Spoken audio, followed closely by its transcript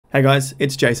Hey guys,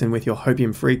 it's Jason with your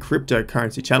Hopium-Free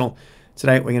cryptocurrency channel.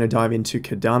 Today we're going to dive into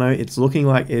Cardano. It's looking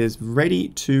like it is ready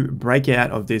to break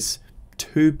out of this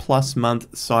 2+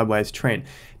 month sideways trend.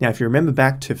 Now, if you remember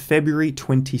back to February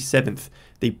 27th,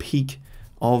 the peak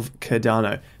of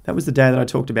Cardano, that was the day that I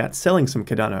talked about selling some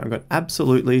Cardano. I got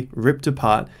absolutely ripped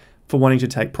apart for wanting to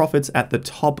take profits at the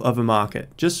top of a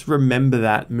market. Just remember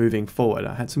that moving forward.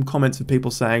 I had some comments of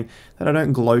people saying that I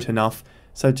don't gloat enough.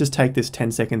 So just take this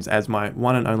 10 seconds as my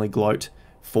one and only gloat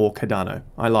for Cardano.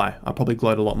 I lie, I probably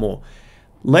gloat a lot more.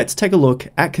 Let's take a look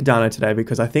at Cardano today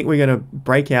because I think we're going to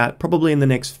break out probably in the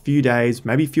next few days,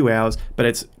 maybe a few hours, but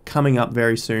it's coming up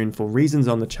very soon for reasons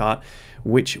on the chart,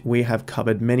 which we have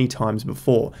covered many times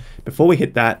before. Before we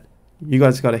hit that, you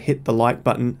guys got to hit the like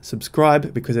button,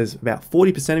 subscribe, because there's about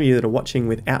 40% of you that are watching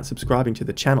without subscribing to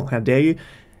the channel. How dare you?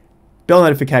 Bell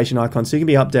notification icon so you can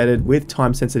be updated with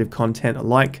time-sensitive content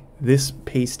like this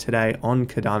piece today on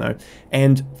Cardano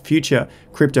and future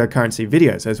cryptocurrency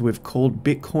videos, as we've called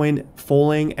Bitcoin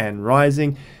falling and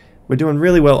rising. We're doing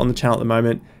really well on the channel at the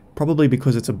moment, probably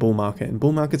because it's a bull market, and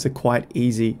bull markets are quite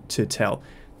easy to tell.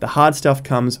 The hard stuff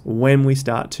comes when we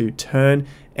start to turn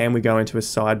and we go into a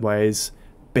sideways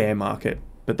bear market,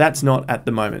 but that's not at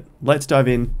the moment. Let's dive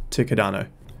into Cardano.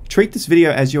 Treat this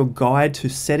video as your guide to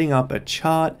setting up a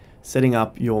chart, setting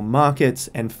up your markets,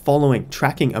 and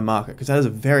tracking a market, because that is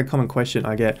a very common question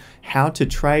I get. How to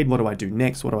trade, what do I do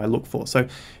next, what do I look for? So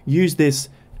use this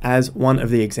as one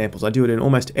of the examples. I do it in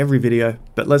almost every video,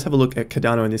 but let's have a look at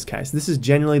Cardano in this case. This is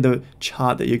generally the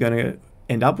chart that you're going to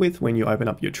end up with when you open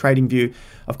up your trading view.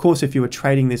 Of course, if you were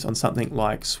trading this on something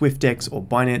like SwiftX or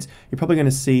Binance, you're probably going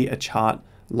to see a chart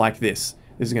like this.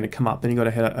 This is going to come up, then you got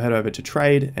to head over to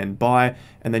trade and buy,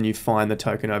 and then you find the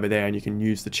token over there and you can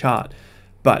use the chart.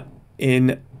 But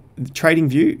in the trading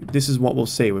view, this is what we'll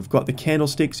see. We've got the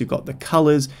candlesticks, you've got the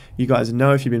colors. You guys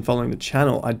know, if you've been following the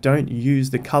channel, I don't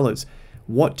use the colors.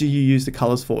 What do you use the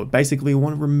colors for? Basically, we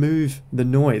want to remove the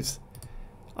noise.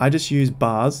 I just use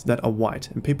bars that are white,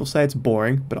 and people say it's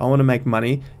boring, but I want to make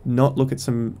money, not look at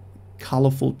some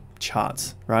colorful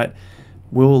charts, right?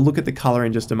 We'll look at the color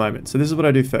in just a moment. So this is what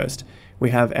I do first.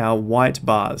 We have our white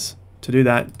bars. To do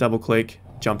that, double click,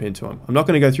 jump into them. I'm not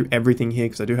going to go through everything here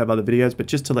because I do have other videos, but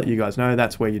just to let you guys know,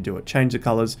 that's where you do it. Change the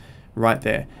colors right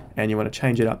there, and you want to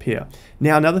change it up here.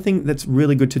 Now, another thing that's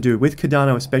really good to do with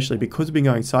Cardano, especially because we've been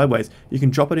going sideways, you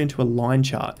can drop it into a line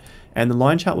chart, and the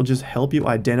line chart will just help you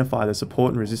identify the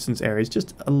support and resistance areas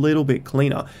just a little bit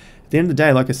cleaner. At the end of the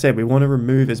day, like I said, we want to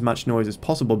remove as much noise as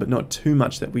possible, but not too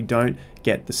much that we don't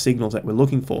get the signals that we're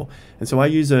looking for. And so I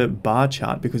use a bar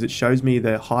chart because it shows me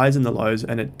the highs and the lows,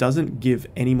 and it doesn't give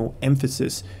any more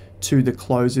emphasis to the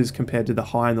closes compared to the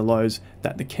high and the lows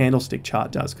that the candlestick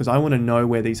chart does, because I want to know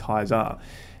where these highs are.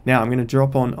 Now I'm going to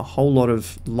drop on a whole lot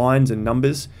of lines and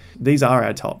numbers. These are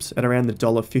our tops at around the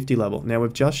 $1.50 level. Now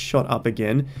we've just shot up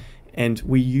again, and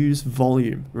we use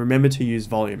volume. Remember to use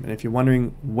volume. And if you're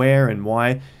wondering where and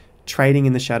why, Trading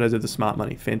in the Shadows of the Smart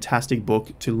Money, fantastic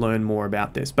book to learn more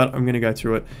about this, but I'm going to go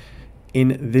through it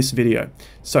in this video.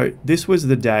 So this was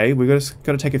the day. We've got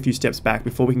to take a few steps back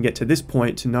before we can get to this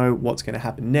point to know what's going to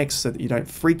happen next, so that you don't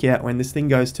freak out when this thing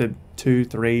goes to $2,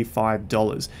 $3,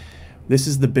 $5. This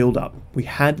is the build up. We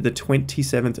had the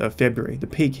 27th of February, the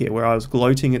peak here, where I was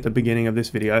gloating at the beginning of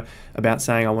this video about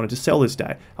saying I wanted to sell this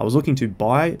day. I was looking to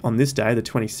buy on this day, the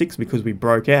 26th, because we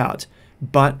broke out,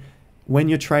 but when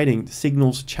you're trading,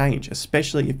 signals change,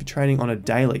 especially if you're trading on a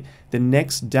daily. The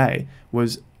next day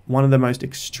was one of the most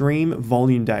extreme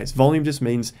volume days. Volume just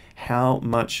means how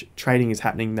much trading is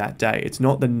happening that day. It's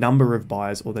not the number of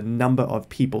buyers or the number of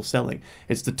people selling.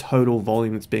 It's the total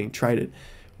volume that's being traded.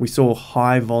 We saw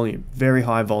high volume, very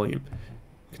high volume.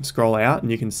 You can scroll out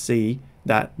and you can see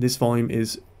that this volume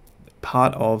is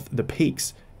part of the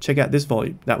peaks. Check out this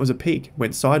volume. That was a peak,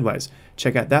 went sideways.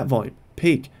 Check out that volume,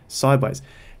 peak, sideways.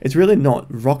 It's really not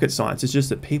rocket science. It's just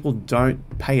that people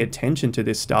don't pay attention to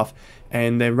this stuff,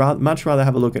 and they much rather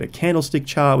have a look at a candlestick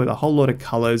chart with a whole lot of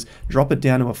colors, drop it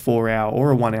down to a 4-hour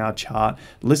or a 1-hour chart,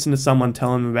 listen to someone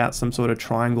tell them about some sort of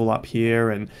triangle up here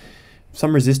and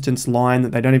some resistance line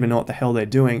that they don't even know what the hell they're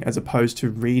doing, as opposed to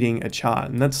reading a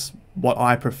chart. And that's what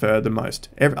I prefer the most.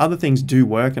 Other things do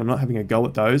work, and I'm not having a go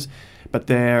at those, but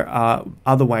there are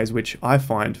other ways which I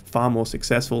find far more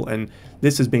successful, and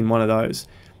this has been one of those.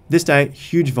 This day,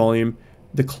 huge volume.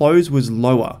 The close was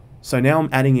lower. So now I'm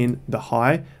adding in the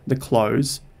high, the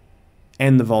close,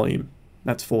 and the volume.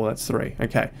 That's 4, that's 3.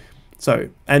 Okay. So,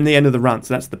 and the end of the run.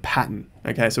 So that's the pattern.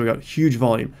 Okay. So we got huge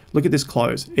volume. Look at this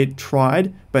close. It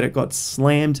tried, but it got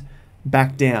slammed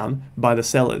back down by the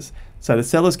sellers. So the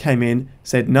sellers came in,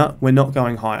 said, no, we're not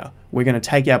going higher. We're going to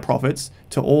take our profits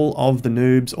to all of the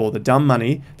noobs or the dumb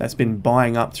money that's been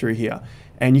buying up through here.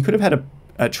 And you could have had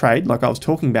a trade, like I was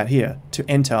talking about here, to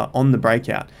enter on the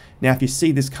breakout. Now, if you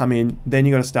see this come in, then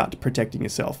you got to start protecting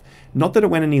yourself. Not that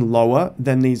it went any lower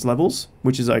than these levels,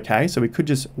 which is okay. So we could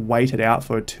just wait it out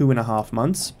for 2.5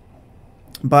 months.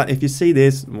 But if you see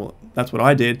this, well, that's what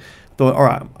I did. Thought, all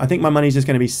right, I think my money's just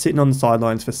going to be sitting on the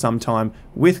sidelines for some time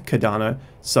with Cardano.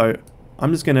 So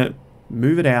I'm just going to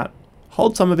move it out,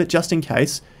 hold some of it just in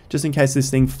case this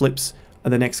thing flips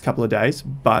the next couple of days.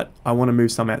 But I want to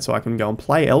move some out so I can go and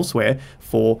play elsewhere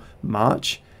for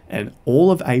March and all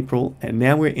of April. And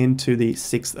now we're into the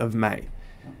 6th of May.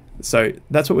 So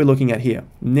that's what we're looking at here.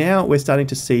 Now we're starting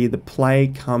to see the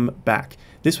play come back.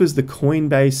 This was the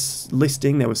Coinbase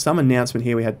listing. There was some announcement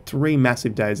here. We had 3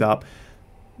 massive days up.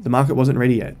 The market wasn't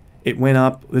ready yet. It went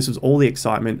up. This was all the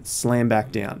excitement, slammed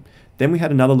back down. Then we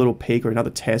had another little peak or another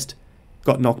test,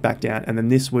 got knocked back down. And then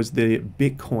this was the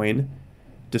Bitcoin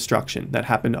destruction that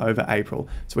happened over April.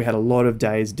 So we had a lot of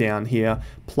days down here,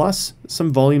 plus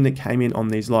some volume that came in on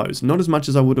these lows. Not as much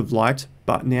as I would have liked,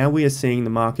 but now we are seeing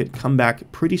the market come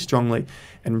back pretty strongly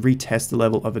and retest the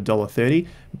level of $1.30,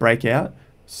 break out,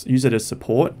 use it as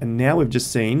support, and now we've just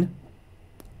seen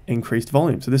increased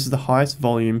volume. So this is the highest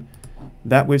volume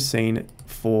that we've seen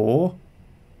for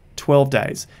 12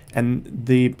 days, and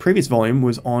the previous volume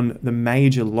was on the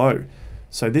major low.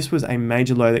 So this was a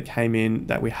major low that came in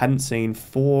that we hadn't seen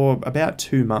for about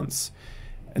 2 months.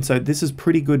 And so this is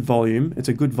pretty good volume. It's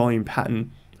a good volume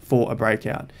pattern for a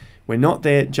breakout. We're not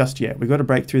there just yet. We've got to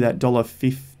break through that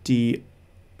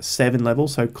 $1.57 level.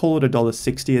 So call it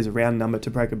 $1.60 as a round number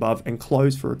to break above and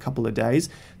close for a couple of days.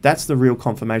 That's the real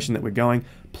confirmation that we're going,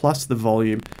 plus the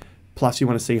volume, plus you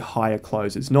want to see higher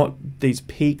closes, not these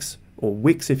peaks or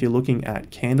wicks if you're looking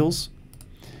at candles.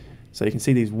 So you can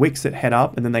see these wicks that head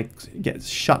up and then they get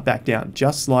shut back down,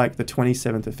 just like the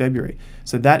 27th of February.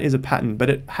 So that is a pattern, but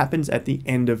it happens at the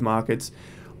end of markets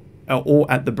or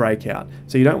at the breakout.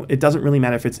 So it doesn't really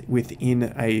matter if it's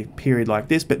within a period like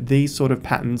this, but these sort of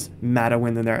patterns matter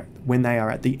when they are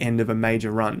at the end of a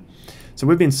major run. So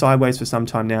we've been sideways for some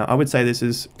time now. I would say this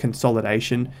is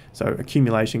consolidation. So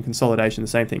accumulation, consolidation, the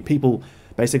same thing. People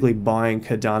basically buying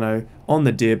Cardano on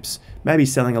the dips, maybe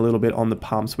selling a little bit on the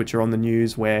pumps, which are on the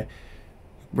news where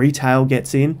retail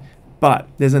gets in. But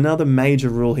there's another major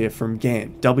rule here from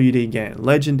Gann, WD Gann,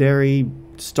 legendary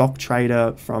stock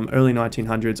trader from early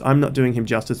 1900s. I'm not doing him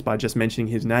justice by just mentioning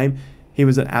his name. He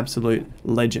was an absolute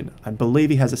legend. I believe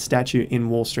he has a statue in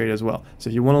Wall Street as well. So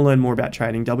if you want to learn more about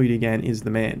trading, WD Gann is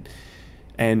the man.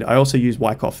 And I also use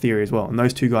Wyckoff theory as well. And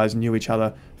those two guys knew each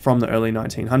other from the early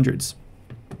 1900s.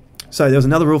 So there was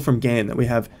another rule from Gann that we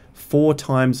have 4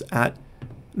 times at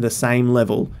the same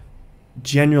level.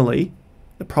 Generally,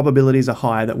 the probabilities are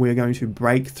high that we're going to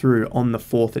break through on the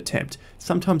 4th attempt.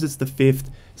 Sometimes it's the 5th,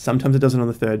 sometimes it doesn't on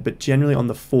the 3rd, but generally on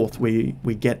the 4th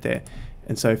we get there.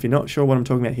 And so if you're not sure what I'm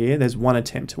talking about here, there's one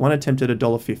attempt at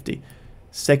 $1.50,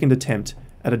 second attempt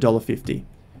at $1.50,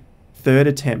 third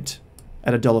attempt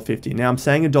at $1.50. Now I'm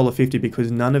saying $1.50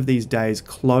 because none of these days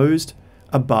closed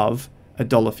above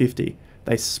 $1.50.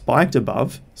 They spiked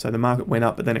above, so the market went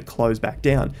up, but then it closed back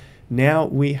down. Now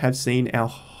we have seen our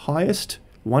highest,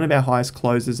 one of our highest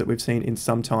closes that we've seen in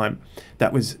some time.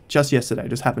 That was just yesterday,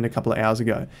 just happened a couple of hours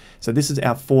ago. So this is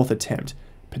our 4th attempt.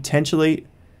 Potentially,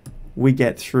 we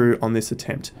get through on this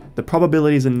attempt. The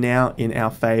probabilities are now in our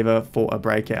favor for a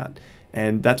breakout.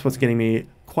 And that's what's getting me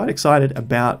quite excited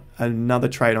about another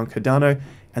trade on Cardano,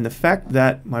 and the fact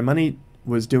that my money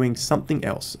was doing something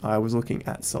else. I was looking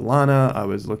at Solana, I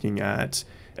was looking at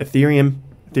Ethereum.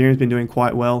 Ethereum's been doing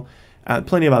quite well.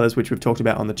 Plenty of others which we've talked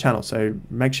about on the channel. So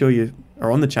make sure you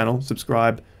are on the channel,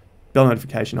 subscribe, bell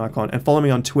notification icon, and follow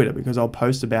me on Twitter because I'll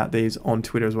post about these on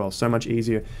Twitter as well. So much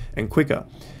easier and quicker.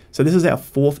 So this is our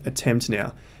 4th attempt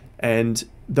now, and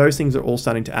those things are all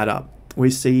starting to add up. We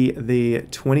see the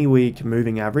 20-week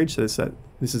moving average. So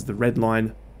this is the red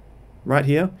line right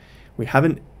here. We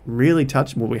haven't really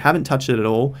touched, well, we haven't touched it at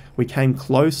all. We came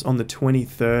close on the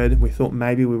 23rd. We thought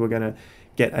maybe we were going to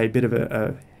get a bit of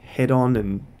a head on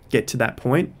and get to that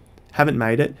point. Haven't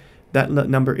made it. That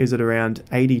number is at around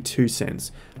 82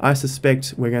 cents. I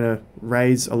suspect we're going to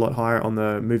raise a lot higher on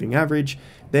the moving average.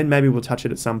 Then maybe we'll touch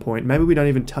it at some point. Maybe we don't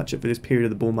even touch it for this period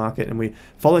of the bull market and we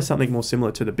follow something more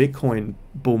similar to the Bitcoin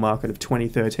bull market of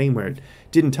 2013 where it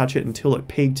didn't touch it until it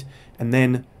peaked and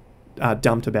then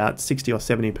dumped about 60 or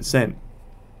 70%.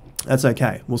 That's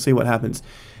okay. We'll see what happens.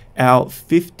 Our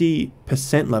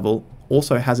 50% level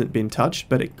also hasn't been touched,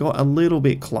 but it got a little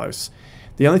bit close.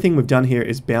 The only thing we've done here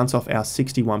is bounce off our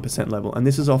 61% level, and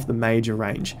this is off the major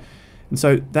range. And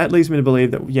so that leads me to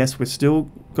believe that yes, we've still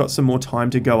got some more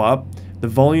time to go up. The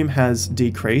volume has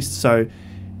decreased, so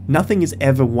nothing is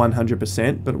ever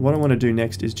 100%, but what I want to do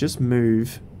next is just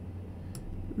move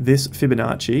this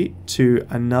Fibonacci to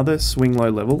another swing low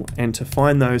level, and to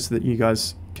find those so that you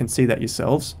guys can see that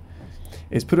yourselves,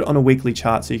 is put it on a weekly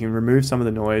chart so you can remove some of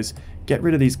the noise, get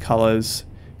rid of these colors,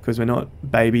 because we're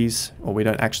not babies, or we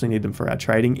don't actually need them for our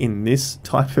trading in this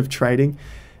type of trading.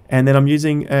 And then I'm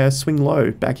using a swing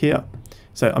low back here.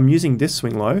 So I'm using this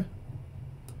swing low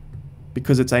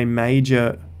because it's a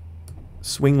major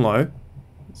swing low.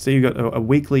 So you've got a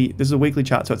weekly, this is a weekly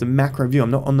chart, so it's a macro view.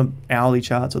 I'm not on the hourly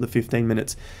charts or the 15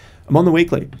 minutes. I'm on the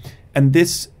weekly. And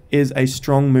this is a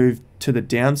strong move to the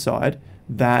downside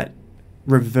that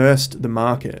reversed the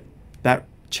market. That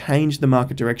changed the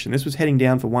market direction. This was heading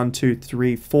down for 1, 2,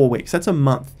 3, 4 weeks. That's a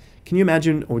month. Can you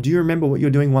imagine, or do you remember what you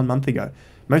were doing 1 month ago?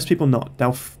 Most people not.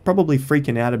 They're probably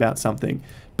freaking out about something,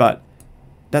 but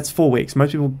that's 4 weeks.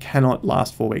 Most people cannot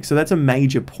last 4 weeks. So that's a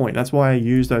major point. That's why I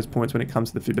use those points when it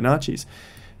comes to the Fibonacci's.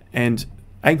 And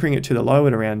anchoring it to the low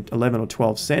at around 11 or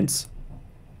 12 cents.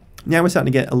 Now we're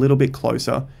starting to get a little bit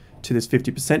closer to this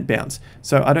 50% bounce.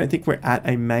 So I don't think we're at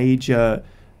a major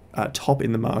top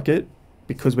in the market,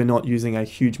 because we're not using a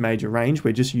huge major range.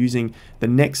 We're just using the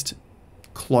next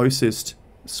closest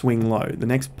swing low, the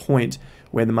next point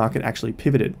where the market actually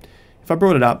pivoted. If I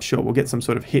brought it up, sure, we'll get some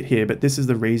sort of hit here, but this is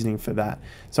the reasoning for that.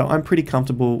 So I'm pretty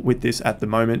comfortable with this at the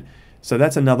moment. So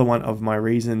that's another one of my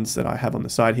reasons that I have on the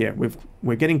side here.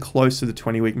 We're getting close to the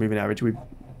 20-week moving average.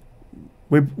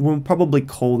 We'll probably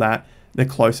call that the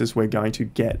closest we're going to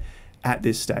get at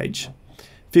this stage.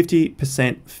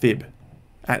 50% fib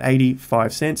at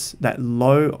 85 cents. That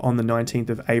low on the 19th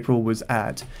of April was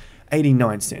at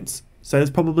 89 cents. So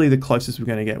that's probably the closest we're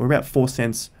going to get. We're about 4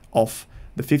 cents off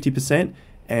the 50%,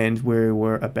 and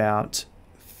we're about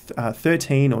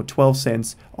 13 or 12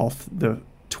 cents off the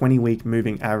 20-week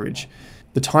moving average.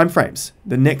 The time frames,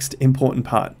 the next important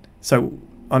part. So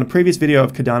on a previous video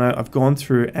of Cardano, I've gone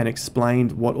through and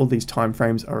explained what all these time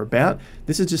frames are about.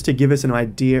 This is just to give us an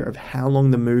idea of how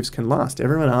long the moves can last.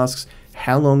 Everyone asks,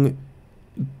 how long,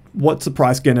 what's the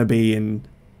price going to be in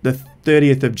the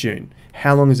 30th of June?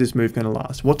 How long is this move going to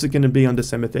last? What's it going to be on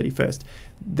December 31st?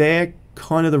 They're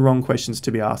kind of the wrong questions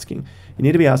to be asking. You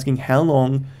need to be asking, how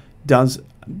long does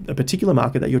a particular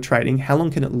market that you're trading, how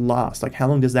long can it last? Like, how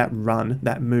long does that run,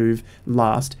 that move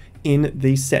last in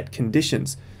these set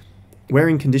conditions? We're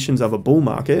in conditions of a bull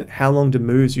market. How long do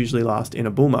moves usually last in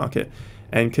a bull market?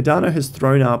 And Cardano has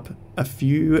thrown up a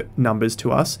few numbers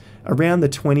to us around the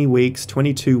 20 weeks,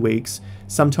 22 weeks.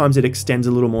 Sometimes it extends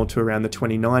a little more to around the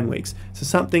 29 weeks. So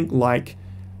something like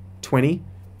 20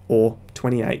 or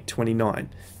 28, 29.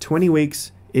 20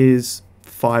 weeks is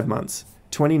 5 months.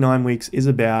 29 weeks is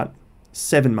about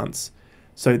 7 months.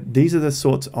 So these are the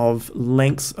sorts of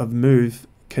lengths of move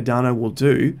Cardano will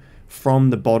do from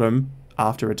the bottom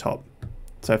after a top.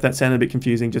 So if that sounded a bit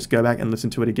confusing, just go back and listen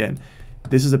to it again.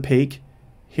 This is a peak.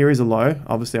 Here is a low.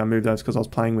 Obviously I moved those because I was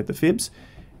playing with the fibs.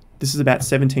 This is about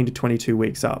 17 to 22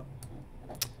 weeks up.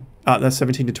 That's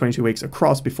 17 to 22 weeks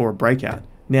across before a breakout.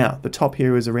 Now, the top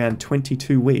here is around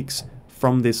 22 weeks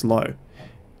from this low.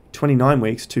 29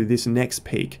 weeks to this next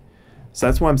peak. So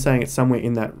that's why I'm saying it's somewhere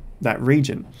in that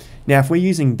region. Now, if we're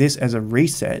using this as a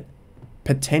reset,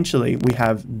 potentially we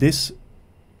have this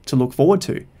to look forward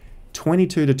to.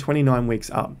 22 to 29 weeks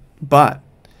up. But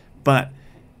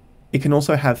it can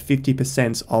also have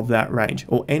 50% of that range,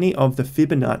 or any of the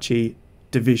Fibonacci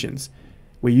divisions.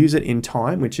 We use it in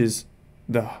time, which is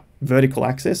the vertical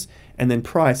axis, and then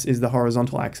price is the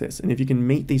horizontal axis. And if you can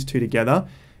meet these two together,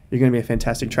 you're going to be a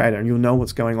fantastic trader, and you'll know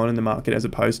what's going on in the market, as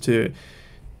opposed to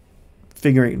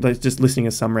just listening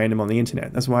to some random on the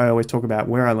internet. That's why I always talk about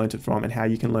where I learned it from and how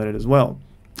you can learn it as well.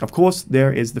 Of course,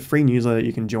 there is the free newsletter that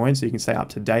you can join, so you can stay up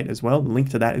to date as well. The link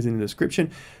to that is in the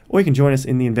description. Or you can join us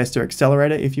in the Investor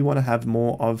Accelerator if you want to have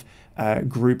more of a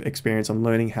group experience on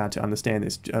learning how to understand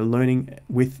this, learning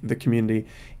with the community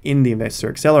in the Investor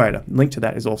Accelerator. Link to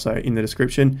that is also in the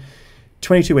description.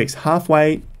 22 weeks,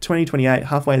 halfway, 2028,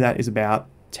 halfway that is about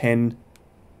 10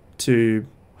 to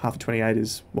half of 28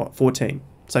 is what, 14.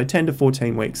 So 10 to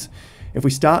 14 weeks. If we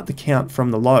start the count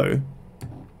from the low,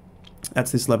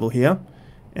 that's this level here.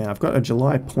 And I've got a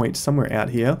July point somewhere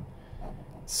out here.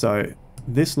 So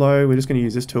this low, we're just going to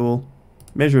use this tool,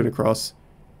 measure it across.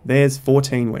 There's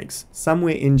 14 weeks.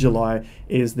 Somewhere in July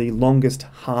is the longest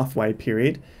halfway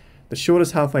period. The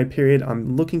shortest halfway period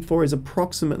I'm looking for is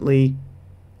approximately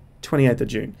 28th of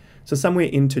June. So somewhere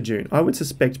into June. I would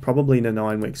suspect probably in the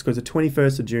 9 weeks, because the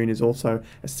 21st of June is also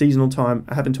a seasonal time.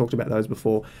 I haven't talked about those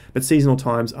before, but seasonal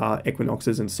times are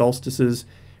equinoxes and solstices,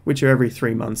 which are every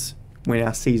 3 months. when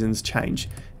our seasons change.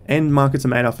 And markets are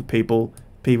made up of people.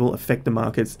 People affect the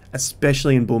markets,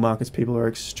 especially in bull markets. People are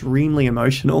extremely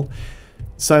emotional.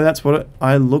 So that's what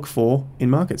I look for in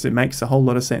markets. It makes a whole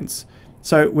lot of sense.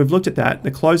 So we've looked at that.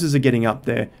 The closes are getting up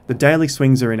there. The daily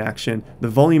swings are in action. The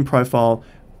volume profile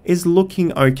is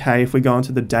looking okay if we go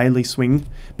into the daily swing.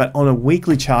 But on a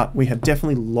weekly chart, we have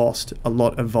definitely lost a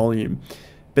lot of volume.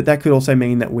 But that could also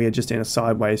mean that we are just in a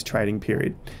sideways trading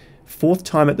period. Fourth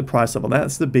time at the price level.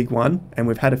 That's the big one. And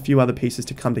we've had a few other pieces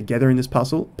to come together in this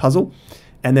puzzle.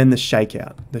 And then the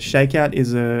shakeout. The shakeout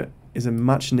is a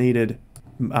much needed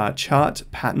chart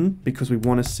pattern because we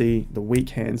want to see the weak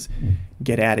hands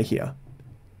get out of here.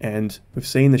 And we've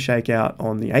seen the shakeout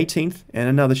on the 18th and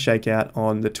another shakeout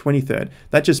on the 23rd.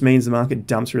 That just means the market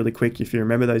dumps really quick. If you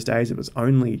remember those days, it was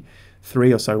only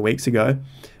 3 or so weeks ago.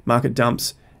 Market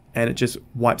dumps and it just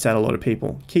wipes out a lot of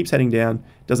people. Keeps heading down,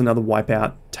 does another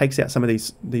wipeout, takes out some of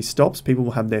these stops. People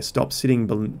will have their stops sitting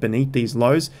beneath these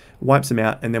lows, wipes them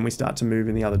out, and then we start to move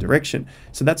in the other direction.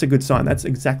 So that's a good sign. That's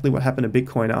exactly what happened to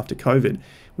Bitcoin after COVID.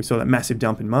 We saw that massive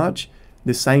dump in March.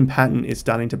 The same pattern is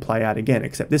starting to play out again,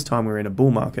 except this time we're in a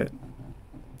bull market.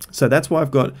 So that's why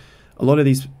I've got a lot of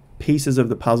these pieces of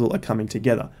the puzzle are coming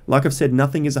together. Like I've said,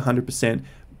 nothing is 100%,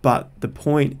 but the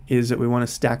point is that we want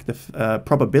to stack the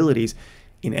probabilities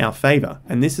in our favor.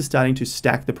 And this is starting to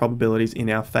stack the probabilities in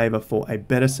our favor for a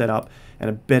better setup and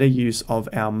a better use of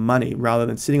our money rather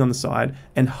than sitting on the side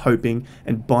and hoping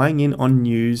and buying in on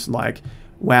news like,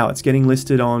 wow, it's getting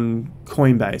listed on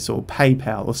Coinbase or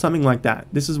PayPal or something like that.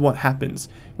 This is what happens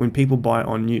when people buy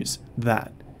on news.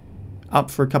 That up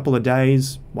for a couple of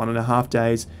days, 1.5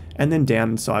 days, and then down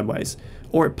and sideways.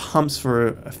 Or it pumps for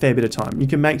a fair bit of time. You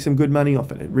can make some good money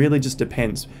off it. It really just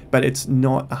depends. But it's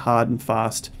not a hard and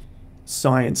fast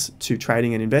science to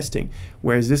trading and investing,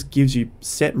 whereas this gives you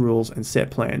set rules and set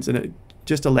plans, and it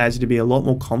just allows you to be a lot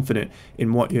more confident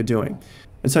in what you're doing.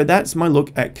 And so that's my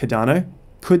look at Cardano.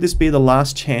 Could this be the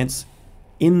last chance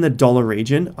in the dollar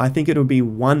region? I think it will be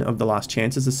one of the last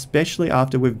chances, especially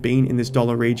after we've been in this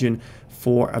dollar region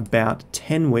for about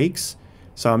 10 weeks.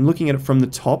 So I'm looking at it from the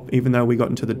top, even though we got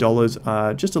into the dollars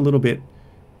just a little bit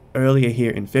earlier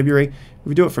here in February. If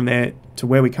we do it from there to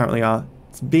where we currently are,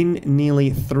 it's been nearly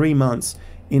 3 months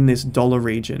in this dollar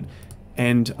region.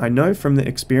 And I know from the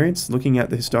experience, looking at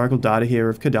the historical data here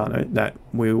of Cardano, that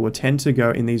we will tend to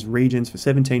go in these regions for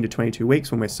 17 to 22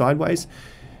 weeks when we're sideways.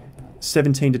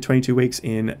 17 to 22 weeks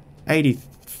in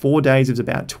 84 days is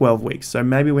about 12 weeks. So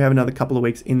maybe we have another couple of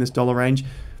weeks in this dollar range.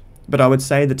 But I would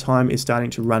say the time is starting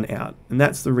to run out. And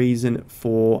that's the reason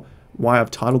for why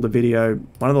I've titled the video,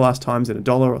 one of the last times at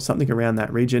 $1 or something around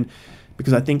that region,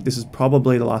 because I think this is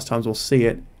probably the last times we'll see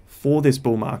it for this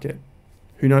bull market.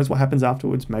 Who knows what happens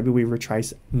afterwards? Maybe we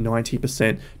retrace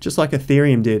 90%, just like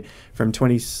Ethereum did from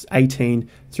 2018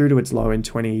 through to its low in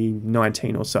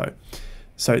 2019 or so.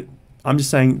 So I'm just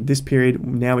saying this period,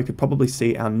 now we could probably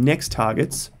see our next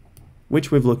targets,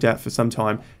 which we've looked at for some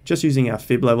time, just using our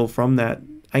fib level from that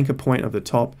anchor point of the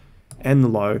top and the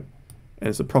low, and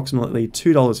it's approximately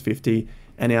 $2.50,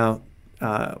 and our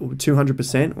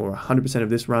 200% or 100% of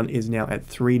this run is now at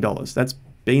 $3. That's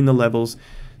been the levels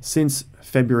since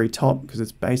February top, because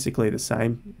it's basically the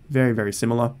same, very, very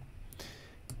similar.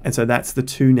 And so that's the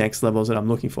two next levels that I'm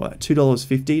looking for, at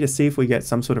 $2.50 to see if we get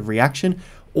some sort of reaction,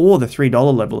 or the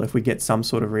 $3 level if we get some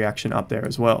sort of reaction up there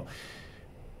as well.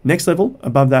 Next level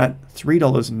above that,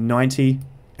 $3.90,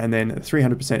 and then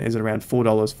 300% is at around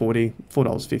 $4.40,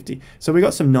 $4.50. So we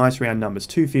got some nice round numbers,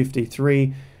 $2.50,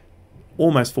 $3,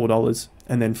 almost $4,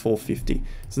 and then $4.50.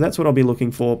 So that's what I'll be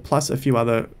looking for, plus a few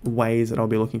other ways that I'll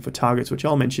be looking for targets, which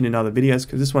I'll mention in other videos,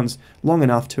 because this one's long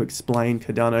enough to explain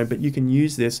Cardano, but you can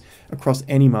use this across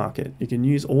any market. You can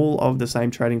use all of the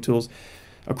same trading tools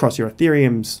across your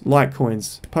Ethereums,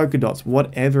 Litecoins, Polkadots,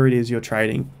 whatever it is you're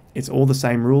trading. It's all the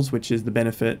same rules, which is the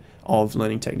benefit of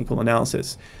learning technical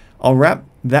analysis. I'll wrap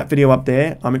that video up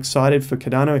there. I'm excited for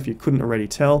Cardano, if you couldn't already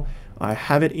tell. I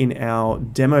have it in our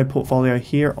demo portfolio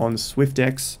here on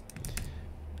SwiftX,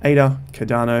 ADA,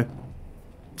 Cardano.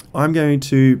 I'm going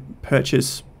to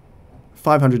purchase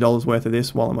 $500 worth of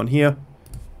this while I'm on here.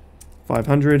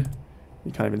 500,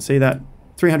 you can't even see that.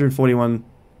 341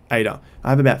 ADA. I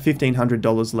have about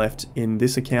 $1,500 left in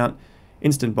this account.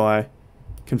 Instant buy,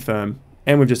 confirm,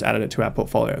 and we've just added it to our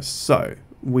portfolio. So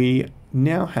we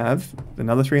now have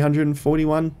another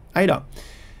 341 ADA.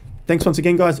 Thanks once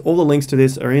again, guys. All the links to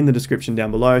this are in the description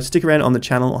down below. Stick around on the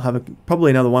channel. I'll have probably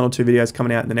another 1 or 2 videos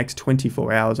coming out in the next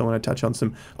 24 hours. I want to touch on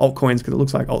some altcoins because it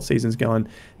looks like alt season's going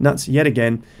nuts yet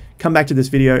again. Come back to this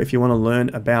video if you want to learn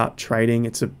about trading.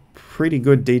 It's a pretty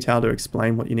good detail to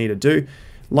explain what you need to do.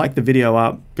 like the video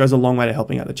up, goes a long way to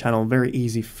helping out the channel. Very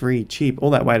easy, free, cheap, all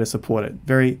that way to support it.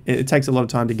 It takes a lot of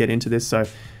time to get into this, so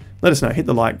let us know. Hit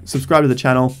the like, subscribe to the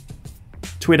channel,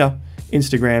 Twitter,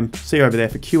 Instagram, see you over there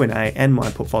for Q&A and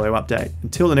my portfolio update.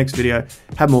 Until the next video,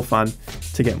 have more fun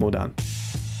to get more done.